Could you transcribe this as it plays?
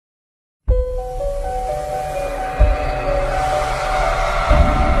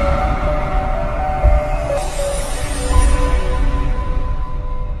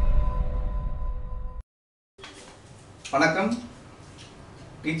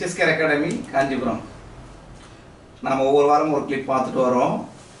Teachers Care Academy, Kanjipuram. நம்ம ஒவ்வொரு வாரம் ஒரு கிளிப் பார்த்துட்டு வரோம்.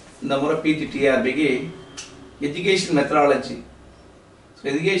 இந்த முறை PG-TRB எஜுகேஷன் மெத்தடாலஜி.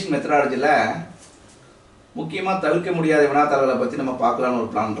 எஜுகேஷன் மெத்தடாலஜில முக்கியமா தவிர்க்க முடியாத வினாத்தாள்களை பத்தி நம்ம பார்க்கலாம்னு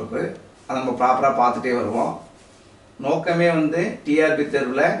ஒரு பிளான் இருக்கு. அதை நம்ம ப்ராப்பரா பார்த்துட்டே வருவோம். நோக்கமே வந்து TRB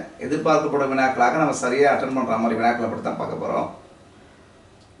தேர்வுல எதிர்பார்க்கப்படும் வினாக்களாக நம்ம சரியா அட்டெண்ட் பண்ற மாதிரி வினாக்களை பத்தி தான் பார்க்க போறோம்.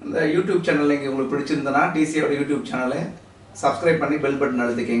 இந்த யூடியூப் சேனல் உங்களுக்கு பிடிச்சிருந்தனா TCயோட யூடியூப் சேனலை சப்ஸ்கிரைப் பண்ணி பெல் பட்டன்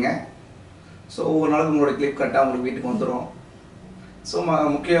அழுத்திக்கங்க. ஸோ ஒவ்வொரு நாளுக்கு உங்களோட கிளிப் கரெக்டாக உங்களுக்கு வீட்டுக்கு வந்துடும். ஸோ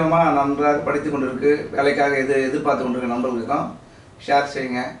முக்கியமாக நன்றாக படித்து கொண்டு இருக்கு வேலைக்காக எதிர்பார்த்து கொண்டு இருக்க நண்பர்களுக்கும் ஷேர்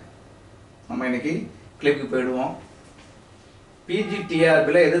செய்யுங்க. நம்ம இன்னைக்கு கிளிப்புக்கு போயிடுவோம்.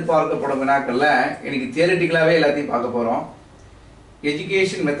 PG-TRBயில் எதிர்பார்க்கப்படும் வினாக்களில் இன்னைக்கு தியரிட்டிக்கலாகவே எல்லாத்தையும் பார்க்க போகிறோம்.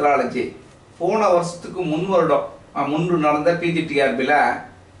 எஜுகேஷன் மெத்தடாலஜி போன வருஷத்துக்கு முன்பு நடந்த PG-TRBயில்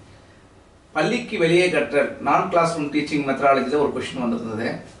பள்ளிக்கு வெளியே கற்றல் நான் கிளாஸ் ரூம் டீச்சிங் மெத்தடாலஜியில் ஒரு கொஸ்டின் வந்திருந்தது.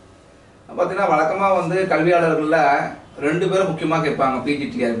 பார்த்தீங்கன்னா வழக்கமாக வந்து கல்வியாளர்களில் 2 பேரும் முக்கியமாக கேட்பாங்க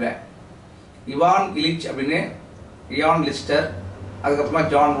PG-TRBயில். இவான் இலிச் அப்படின்னு இயான் லிஸ்டர், அதுக்கப்புறமா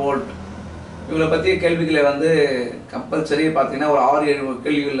ஜான் வோல்ட். இவங்களை பற்றிய கேள்விகளை வந்து கம்பல்சரி பார்த்தீங்கன்னா ஒரு 6-7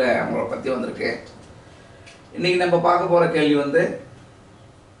 கேள்விகளில் அவங்கள பற்றி வந்திருக்கு. இன்றைக்கி நம்ம பார்க்க போகிற கேள்வி வந்து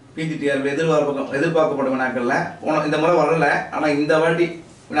PG-TRB எதிர்பார்க்கப்படும் வினாக்களில் இந்த முறை வரல. ஆனால் இந்த வாட்டி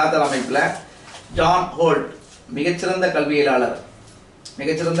வினாத்தாள் அமைப்பில் ஜான் ஹோல்ட் மிகச்சிறந்த கல்வியாளர்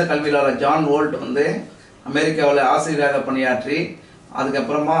ஜான் வோல்ட் வந்து அமெரிக்காவில் ஆசிரியராக பணியாற்றி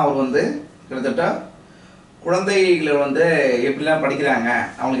அதுக்கப்புறமா அவர் வந்து கிட்டத்தட்ட குழந்தைகளை வந்து எப்படிலாம் படிக்கிறாங்க,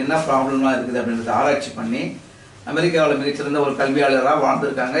 அவங்களுக்கு என்ன ப்ராப்ளம்லாம் இருக்குது அப்படின்றத ஆராய்ச்சி பண்ணி அமெரிக்காவில் மிகச்சிறந்த ஒரு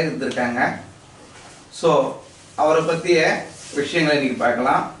கல்வியாளராக இருந்திருக்காங்க. ஸோ அவரை பற்றிய விஷயங்களை இன்னைக்கு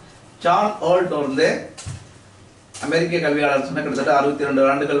பார்க்கலாம். ஜான் ஹோல்ட் வந்து அமெரிக்க கல்வியாளர் சொன்ன கிட்டத்தட்ட 62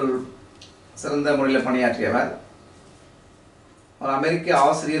 ஆண்டுகள் சிறந்த முறையில் பணியாற்றியவர். ஒரு அமெரிக்க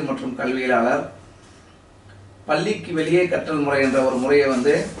ஆசிரியர் மற்றும் கல்வியாளர். பள்ளிக்கு வெளியே கற்றல் முறை என்ற ஒரு முறையை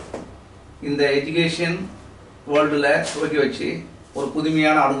வந்து இந்த எஜுகேஷன் வேர்ல்டில் துவக்கி வச்சு ஒரு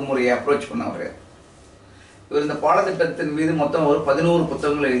புதுமையான அணுகுமுறையை அப்ரோச் பண்ணவர். இவர் இந்த பாடத்திட்டத்தின் மீது மொத்தம் ஒரு 11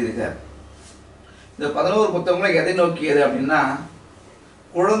 புத்தகங்கள் எழுதியிருக்கார். இந்த 11 புத்தகங்களை எதை நோக்கியது அப்படின்னா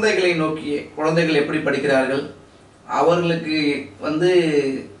குழந்தைகளை நோக்கிய, குழந்தைகள் எப்படி படிக்கிறார்கள், அவர்களுக்கு வந்து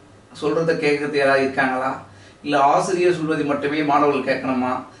சொல்கிறத கேட்கறது யாராவது இருக்காங்களா, இல்லை ஆசிரியர் சொல்வதை மட்டுமே மாணவர்கள்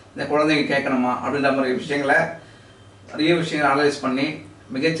கேட்கணுமா, இந்த குழந்தைங்க கேட்கணுமா அப்படின்ற மாதிரி நிறைய விஷயங்களை அனலைஸ் பண்ணி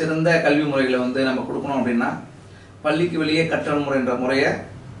மிகச்சிறந்த கல்வி முறைகளை வந்து நம்ம கொடுக்கணும் அப்படின்னா பள்ளிக்கு வெளியே கற்றல் முறைன்ற முறையை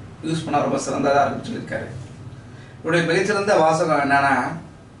யூஸ் பண்ண ரொம்ப சிறந்ததாக இருக்குன்னு சொல்லியிருக்காரு. இவருடைய மிகச்சிறந்த வாசகம் என்னன்னா,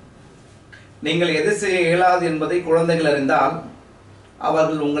 நீங்கள் எது செய்ய இயலாது என்பதை குழந்தைகள் அறிந்தால்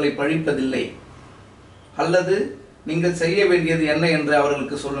அவர்கள் உங்களை பழிப்பதில்லை, அல்லது நீங்கள் செய்ய வேண்டியது என்ன என்று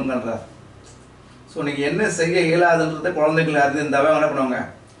அவர்களுக்கு சொல்லுங்கன்றார். ஸோ நீங்கள் என்ன செய்ய இயலாதுன்றதை குழந்தைகள் அறிந்திருந்தாவே அவங்க என்ன பண்ணுவாங்க,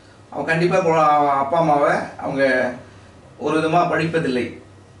 அவங்க கண்டிப்பாக அப்பா அம்மாவை அவங்க ஒரு விதமாக படிப்பதில்லை.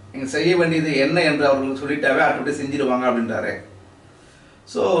 நீங்கள் செய்ய வேண்டியது என்ன என்று அவர்களுக்கு சொல்லிட்டாவே ஆட்டோடி செஞ்சிருவாங்க அப்படின்றாரு.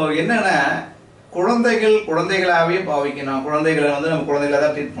 ஸோ என்னென்னா குழந்தைகளாகவே பாவிக்கணும், குழந்தைகளை வந்து நம்ம குழந்தைகளாக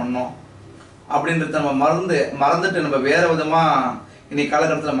தான் ட்ரீட் பண்ணணும் அப்படின்றத நம்ம மறந்துட்டு நம்ம வேறு விதமாக இன்னைக்கு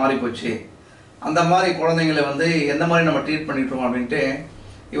காலகட்டத்தில் மாறி போச்சு. அந்த மாதிரி குழந்தைங்களை வந்து எந்த மாதிரி நம்ம ட்ரீட் பண்ணிட்டோம் அப்படின்ட்டு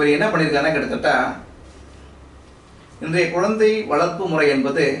இவர் என்ன பண்ணியிருக்காருன்னா கிட்டத்தட்ட இன்றைய குழந்தை வளர்ப்பு முறை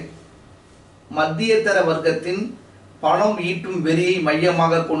என்பது மத்தியதர வர்க்கத்தின் பணம் ஈட்டும் வெறியை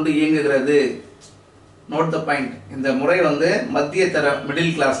மையமாக கொண்டு இயங்குகிறது. Note the point. இந்த முறை வந்து மத்தியதர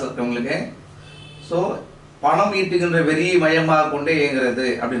மிடில் கிளாஸ் இருக்கவங்களுக்கு ஸோ பணம் ஈட்டுகின்ற வெறியை மையமாக கொண்டே இயங்குகிறது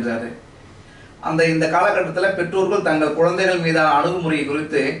அப்படின்றாரு. இந்த காலகட்டத்தில் பெற்றோர்கள் தங்கள் குழந்தைகள் மீதான அணுகுமுறை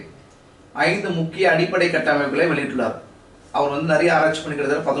குறித்து 5 முக்கிய அடிப்படை கட்டமைப்புகளை வெளியிட்டுள்ளார். அவர் வந்து நிறைய ஆராய்ச்சி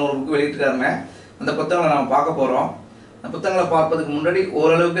பண்ணிக்கிறது 11 புக்கு வெளியிட்டிருக்காருங்க. அந்த புத்தகங்களை நம்ம பார்க்க போகிறோம். அந்த புத்தகங்களை பார்ப்பதுக்கு முன்னாடி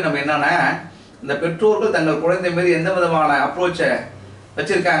ஓரளவுக்கு நம்ம என்னன்னா இந்த பெற்றோர்கள் தங்கள் குழந்தை மீது எந்த விதமான அப்ரோச்சை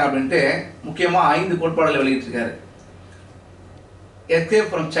வச்சிருக்காங்க அப்படின்ட்டு முக்கியமாக 5 கோட்பாடுகளை வெளியிட்டிருக்காரு. எஸ்கேப்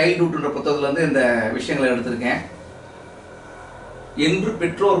ஃப்ரம் சைல்ட்ஹுட்ன்ற புத்தகத்தில் வந்து இந்த விஷயங்களை எடுத்திருக்கேன். என்று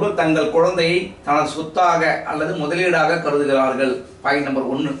பெற்றோர்கள் தங்கள் குழந்தையை தனது சொத்தாக அல்லது முதலீடாக கருதுகிறார்கள். Point number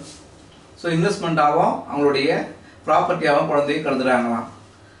 1. ஸோ இன்வெஸ்ட்மெண்ட்டாகவும் அவங்களுடைய ப்ராப்பர்ட்டியாகவும் குழந்தையை கருதுகிறாங்களாம்.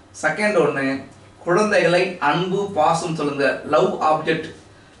 செகண்ட் ஒன்று, குழந்தைகளை அன்பு பாசம் சொல்லுங்க லவ் ஆப்ஜெக்ட்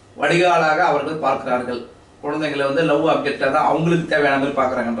வடிகாலாக அவர்கள் பார்க்கிறார்கள். குழந்தைகளை வந்து லவ் ஆப்ஜெக்டாக தான் அவங்களுக்கு தேவையான மாதிரி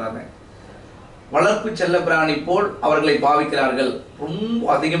பார்க்குறாங்கன்றாங்க. வளர்ப்பு செல்ல பிராணி போல் அவர்களை பாவிக்கிறார்கள்.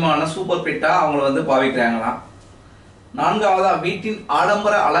 ரொம்ப அதிகமான சூப்பர் பெட்டாக அவங்கள வந்து பாவிக்கிறாங்களாம். 4வதா, வீட்டின்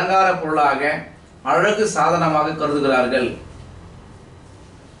ஆடம்பர அலங்கார பொருளாக அழகு சாதனமாக கருதுகிறார்கள்.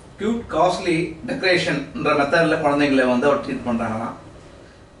 கியூட் காஸ்ட்லி டெக்கரேஷன் என்ற மெத்தடில் குழந்தைங்களை வந்து அவர் ட்ரீட் பண்ணுறாங்களாம்.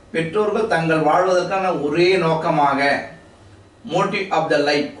 பெற்றோர்கள் தங்கள் வாழ்வதற்கான ஒரே நோக்கமாக மோட்டிவ் ஆஃப் த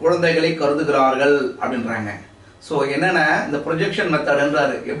லைஃப், குழந்தைகளை கருதுகிறார்கள் அப்படின்றாங்க. ஸோ என்னென்ன இந்த ப்ரொஜெக்ஷன்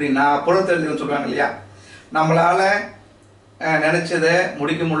மெத்தட்ன்றாரு. எப்படின்னா புறத்தெழுதுன்னு சொல்கிறாங்க இல்லையா, நம்மளால் நினச்சதை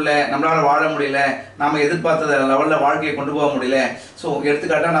முடிக்க முடியல, நம்மளால் வாழ முடியல, நம்ம எதிர்பார்த்த லெவலில் வாழ்க்கையை கொண்டு போக முடியல. ஸோ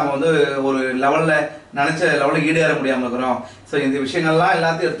எடுத்துக்காட்டாக நம்ம வந்து ஒரு லெவலில் நினச்ச லெவலில் ஈடேற முடியாமல் இருக்கிறோம். ஸோ இந்த விஷயங்கள்லாம்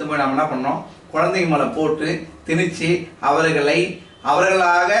எல்லாத்தையும் எடுத்து போய் நம்ம என்ன பண்ணோம், குழந்தைங்க மேலே போட்டு திணிச்சு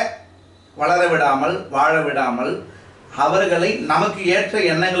அவர்களாக வளர விடாமல் வாழ விடாமல் அவர்களை நமக்கு ஏற்ற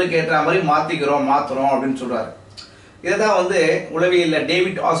எண்ணங்களுக்கு ஏற்ற மாதிரி மாற்றுறோம் அப்படின்னு சொல்கிறாரு. இதை தான் வந்து உளவியலில்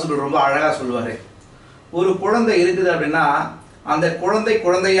டேவிட் ஆசுல் ரொம்ப அழகாக சொல்லுவார். ஒரு குழந்தை இருக்குது அப்படின்னா அந்த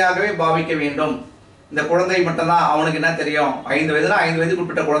குழந்தையாகவே பாவிக்க வேண்டும். இந்த குழந்தை மட்டும்தான் அவனுக்கு என்ன தெரியும், 5 வயதுனா 5 வயதுக்கு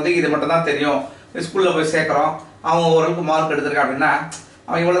உட்பட்ட குழந்தைக்கு இது மட்டும் தான் தெரியும். ஸ்கூலில் போய் சேர்க்குறோம், அவன் ஓரளவுக்கு மார்க் எடுத்திருக்கான் அப்படின்னா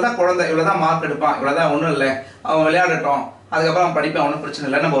அவன் இவ்வளோதான் குழந்தை, இவ்வளோதான் மார்க் எடுப்பான், இவ்வளோதான் ஒன்றும் இல்லை, அவன் விளையாடட்டும், அதுக்கப்புறம் அவன் படிப்பான், ஒன்றும் பிரச்சனை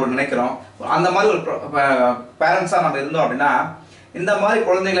இல்லை நம்ம ஒரு நினைக்கிறோம். அந்த மாதிரி ஒரு பேரண்ட்ஸாக நம்ம இருந்தோம் அப்படின்னா இந்த மாதிரி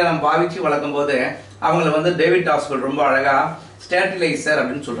குழந்தைகளை நம்ம பாவிச்சு வளர்க்கும் போது அவங்கள வந்து டேவிட் ஆஸ்வல் ரொம்ப அழகாக ஸ்டேட்டிலைசர்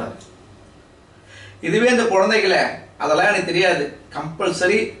அப்படின்னு சொல்கிறாரு. இதுவே இந்த குழந்தைகளை அதெல்லாம் எனக்கு தெரியாது,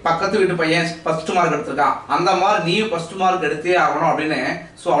 கம்பல்சரி பக்கத்து வீட்டு பையன் ஃபர்ஸ்ட் மார்க் எடுத்திருக்கான், அந்த மாதிரி நீயும் ஃபர்ஸ்ட் மார்க் எடுத்தே ஆகணும் அப்படின்னு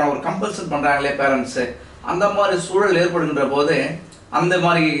ஸோ அவனை ஒரு கம்பல்சன் பண்ணுறாங்களே பேரண்ட்ஸு. அந்த மாதிரி சூழல் ஏற்படுகின்ற போது அந்த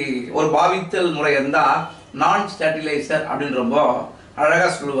மாதிரி ஒரு பாவித்தல் முறை இருந்தால் நான் ஸ்டேட்டிலைசர் அப்படின்னு ரொம்ப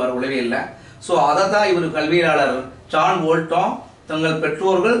அழகாக சொல்லுவார் உளவியலில். ஸோ அதை தான் இவர் கல்வியாளர் ஜான் வோல்ட்டும் தங்கள்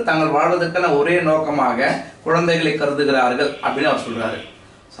பெற்றோர்கள் தங்கள் வாழ்வதற்கான ஒரே நோக்கமாக குழந்தைகளை கருதுகிறார்கள் அப்படின்னு அவர் சொல்றாரு.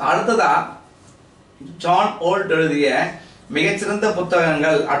 அடுத்ததா ஜான் ஹோல்ட் எழுதிய மிகச்சிறந்த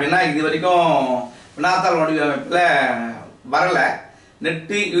புத்தகங்கள் அப்படின்னா இது வரைக்கும் வினாத்தாள் வடிவமைப்பில் வரல,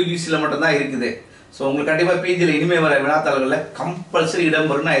 நெட்டு யூஜிசியில் மட்டும்தான் இருக்குது. ஸோ உங்களுக்கு கண்டிப்பாக பிஜியில் இனிமேல் வர வினாத்தாள்களில் கம்பல்சரி இடம்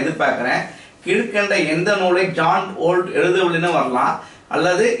வரும்னு நான் எதிர்பார்க்குறேன். கீழ்கண்ட எந்த நூலை ஜான் ஹோல்ட் எழுதவில்லைன்னு வரலாம்,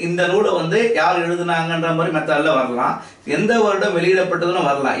 அல்லது இந்த நூலை வந்து யார் எழுதுனாங்கன்ற மாதிரி மெத்தடில் வரலாம், எந்த வருடம் வெளியிடப்பட்டதுன்னு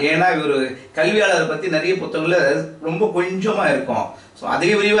வரலாம். ஏன்னா இவர் கல்வியாளரை பற்றி நிறைய புத்தகங்கள் ரொம்ப கொஞ்சமாக இருக்கும். ஸோ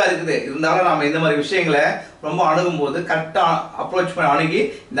அதிக விரிவாக இருக்குது. இருந்தாலும் நம்ம இந்த மாதிரி விஷயங்களை ரொம்ப அணுகும்போது கரெக்டாக அப்ரோச் பண்ணி அணுகி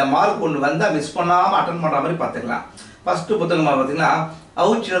இந்த மார்க் ஒன்று வந்தால் மிஸ் பண்ணாமல் அட்டன் பண்ணுற மாதிரி பார்த்துக்கலாம். ஃபர்ஸ்ட் புத்தகமாக பார்த்தீங்கன்னா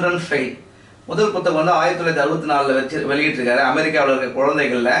ஹவு சில்ட்ரன் ஃபெயில். முதல் புத்தகம் வந்து 1964 வச்சு வெளியிட்டிருக்காரு. அமெரிக்காவில் இருக்கிற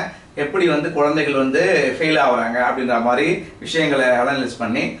குழந்தைகளில் எப்படி வந்து குழந்தைகள் வந்து ஃபெயில் ஆகுறாங்க அப்படின்ற மாதிரி விஷயங்களை அனலைஸ்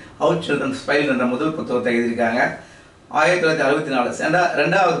பண்ணி ஹவு சில்ட்ரன்ஸ் ஃபெயில் என்ற முதல் புத்தகத்தை எழுதியிருக்காங்க 1964.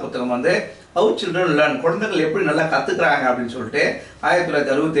 ரெண்டாவது புத்தகம் வந்து ஹவு சில்ட்ரன் லேர்ன், குழந்தைகள் எப்படி நல்லா கத்துக்கிறாங்க அப்படின்னு சொல்லிட்டு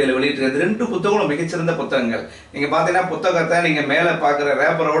 1967 வெளியிட்டிருக்கிறது. 2 புத்தகங்களும் மிகச்சிறந்த புத்தகங்கள். நீங்க பாத்தீங்கன்னா புத்தகத்தை நீங்க மேல பாக்குற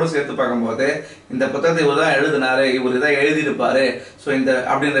ரேப்பரோடு சேர்த்து பார்க்கும்போது இந்த புத்தகத்தை இவர் தான் எழுதினாரு, இவர் இதான் எழுதியிருப்பாரு, ஸோ இந்த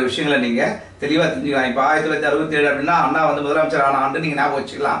அப்படின்ற விஷயங்களை நீங்க தெளிவா தெரிஞ்சுக்கலாம். இப்போ 1967 அப்படின்னா அண்ணா வந்து முதலமைச்சர் ஆன ஆண்டு நீங்க ஞாபகம்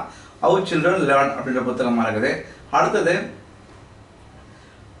வச்சுக்கலாம். ஹவு சில்ட்ரன் லேர்ன் அப்படின்ற புத்தகமா இருக்குது. அடுத்தது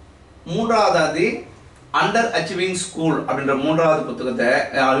மூன்றாவது அண்டர் அச்சீவிங் ஸ்கூல் அப்படின்ற 3வது புத்தகத்தை,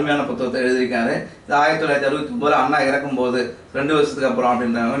 அருமையான புத்தகத்தை எழுதியிருக்காரு. இது 1969 அண்ணா இறக்கும் போது 2 வருஷத்துக்கு அப்புறம்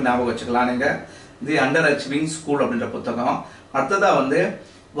அப்படின்ற ஞாபகம் வச்சுக்கலாம் நீங்க. தி அண்டர் அச்சீவிங் ஸ்கூல் அப்படின்ற புத்தகம். அடுத்ததா வந்து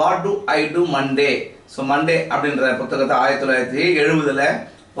what to I to Monday. So Monday அப்படின்ற புத்தகத்தை 1970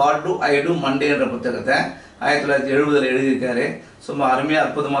 வாட் டு ஐ டு மண்டேன்ற புத்தகத்தை 1970 எழுதியிருக்காரு. சும்மா அருமையாக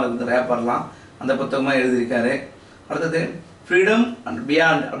அற்புதமாக இருக்குது ரேப்பர்லாம், அந்த புத்தகமாக எழுதியிருக்காரு. அடுத்தது ஃப்ரீடம் அண்ட்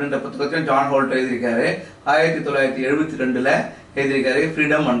பியாண்ட் அப்படின்ற புத்தகத்தையும் ஜான் ஹோல்ட் எழுதியிருக்காரு. 1972 எழுதியிருக்காரு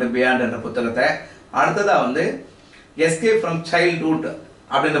ஃப்ரீடம் அண்ட் பியாண்ட் என்ற புத்தகத்தை. அடுத்ததா வந்து எஸ்கேப் ஃப்ரம் சைல்ட்ஹுட்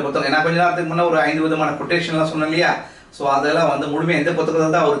அப்படின்ற புத்தகம். ஏன்னா கொஞ்ச நேரத்துக்கு முன்னே ஒரு 5 விதமான கொட்டேஷன்லாம் சொன்னேன் இல்லையா, ஸோ அதெல்லாம் வந்து முழுமையாக இந்த புத்தகத்தை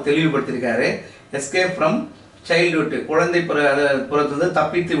தான் அவர் தெளிவுபடுத்தியிருக்காரு. எஸ்கேப் ஃப்ரம் சைல்ட்ஹுட், குழந்தை புறத்திலிருந்து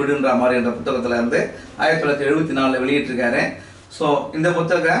தப்பித்து விடுன்ற மாதிரி என்ற புத்தகத்துல இருந்து 1974 வெளியிட்டிருக்காரு. ஸோ இந்த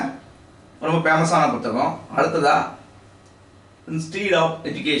புத்தகம் ரொம்ப ஃபேமஸான புத்தகம். அடுத்ததா இன்ஸ்டிட் ஆஃப்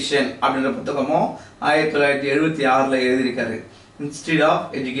எஜுகேஷன் அப்படின்ற புத்தகமும் 1976 எழுதியிருக்காரு. இன்ஸ்டிட் ஆஃப்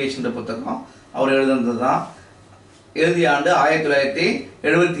எஜுகேஷன் புத்தகம் அவர் எழுதுனது தான். எழுதிய ஆண்டு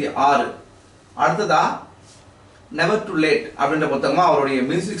 1976. அடுத்ததா நெவர் டு லேட் அப்படின்ற புத்தகமா அவருடைய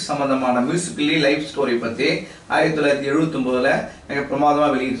மியூசிக் சம்பந்தமான மியூசிக்கலி லைஃப் ஸ்டோரி பத்தி 1979 மிக பிரமாதமா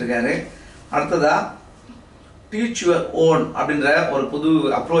வெளியிட்டிருக்காரு. அடுத்ததா டீச் யுவர் ஓன் அப்படின்ற ஒரு புது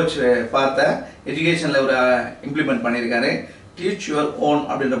அப்ரோச் பார்த்த எஜுகேஷன்ல ஒரு இம்ப்ளிமெண்ட் பண்ணியிருக்காரு. டீச் யுவர் ஓன்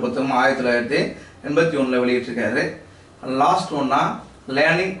அப்படின்ற புத்தகம் 1981 வெளியிட்டிருக்காரு. லாஸ்ட் ஒன்னா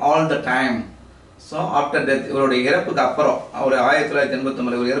learning all the time. So after death, இவருடைய இறப்புக்கு அப்புறம், அவர்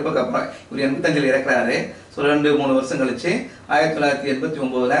 1989 இவர் இறப்புக்கு அப்புறம், இவர் 85 இறக்குறாரு. ஸோ 2-3 வருஷம் கழிச்சு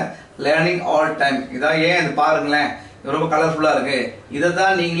 1989 லேர்னிங் ஆல் டைம். இதான் ஏன் இது பாருங்களேன், இது ரொம்ப கலர்ஃபுல்லாக இருக்கு. இதை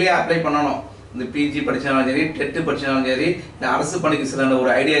தான் நீங்களே அப்ளை பண்ணணும். இந்த பிஜி படிச்சாலும் சரி, டெட் படிச்சாலும் சரி, இந்த அரசு பணிக்கு சில ஒரு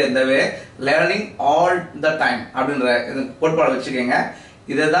ஐடியா இருந்தாவே லேர்னிங் ஆல் த டைம் அப்படின்ற கோட்பாடு வச்சுக்கோங்க.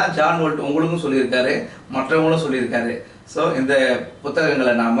 இதை தான் ஜான் ஹோல்ட் உங்களுக்கும் சொல்லியிருக்காரு, மற்றவங்களும் சொல்லியிருக்காரு. ஸோ இந்த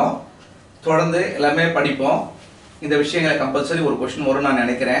புத்தகங்களை நாம் தொடர்ந்து எல்லாமே படிப்போம். இந்த விஷயங்களை கம்பல்சரி ஒரு கொஸ்டின் வரும்னு நான்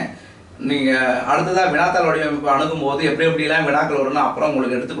நினைக்கிறேன். நீங்கள் அடுத்ததாக வினாத்தாள் வடிவமைப்பு அணுகும்போது எப்படிலாம் வினாக்கள் வரும்னு அப்புறம்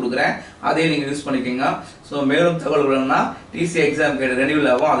உங்களுக்கு எடுத்து கொடுக்குறேன். அதையும் நீங்கள் யூஸ் பண்ணிக்கோங்க. ஸோ மேலும் தகவல்கள்னா டிசி எக்ஸாம் கைடு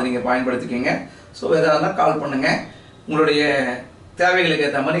ரெனியூல் ஆகும், அதை நீங்கள் பயன்படுத்திக்கோங்க. ஸோ எதாக இருந்தால் கால் பண்ணுங்கள். உங்களுடைய தேவைகளுக்கு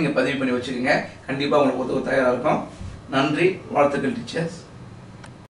ஏற்ற மாதிரி நீங்கள் பதிவு பண்ணி வச்சுக்கோங்க. கண்டிப்பாக உங்களுக்கு ஒத்துக்க தயாராக இருக்கும். நன்றி, வாழ்த்துக்கள் டீச்சர்ஸ்.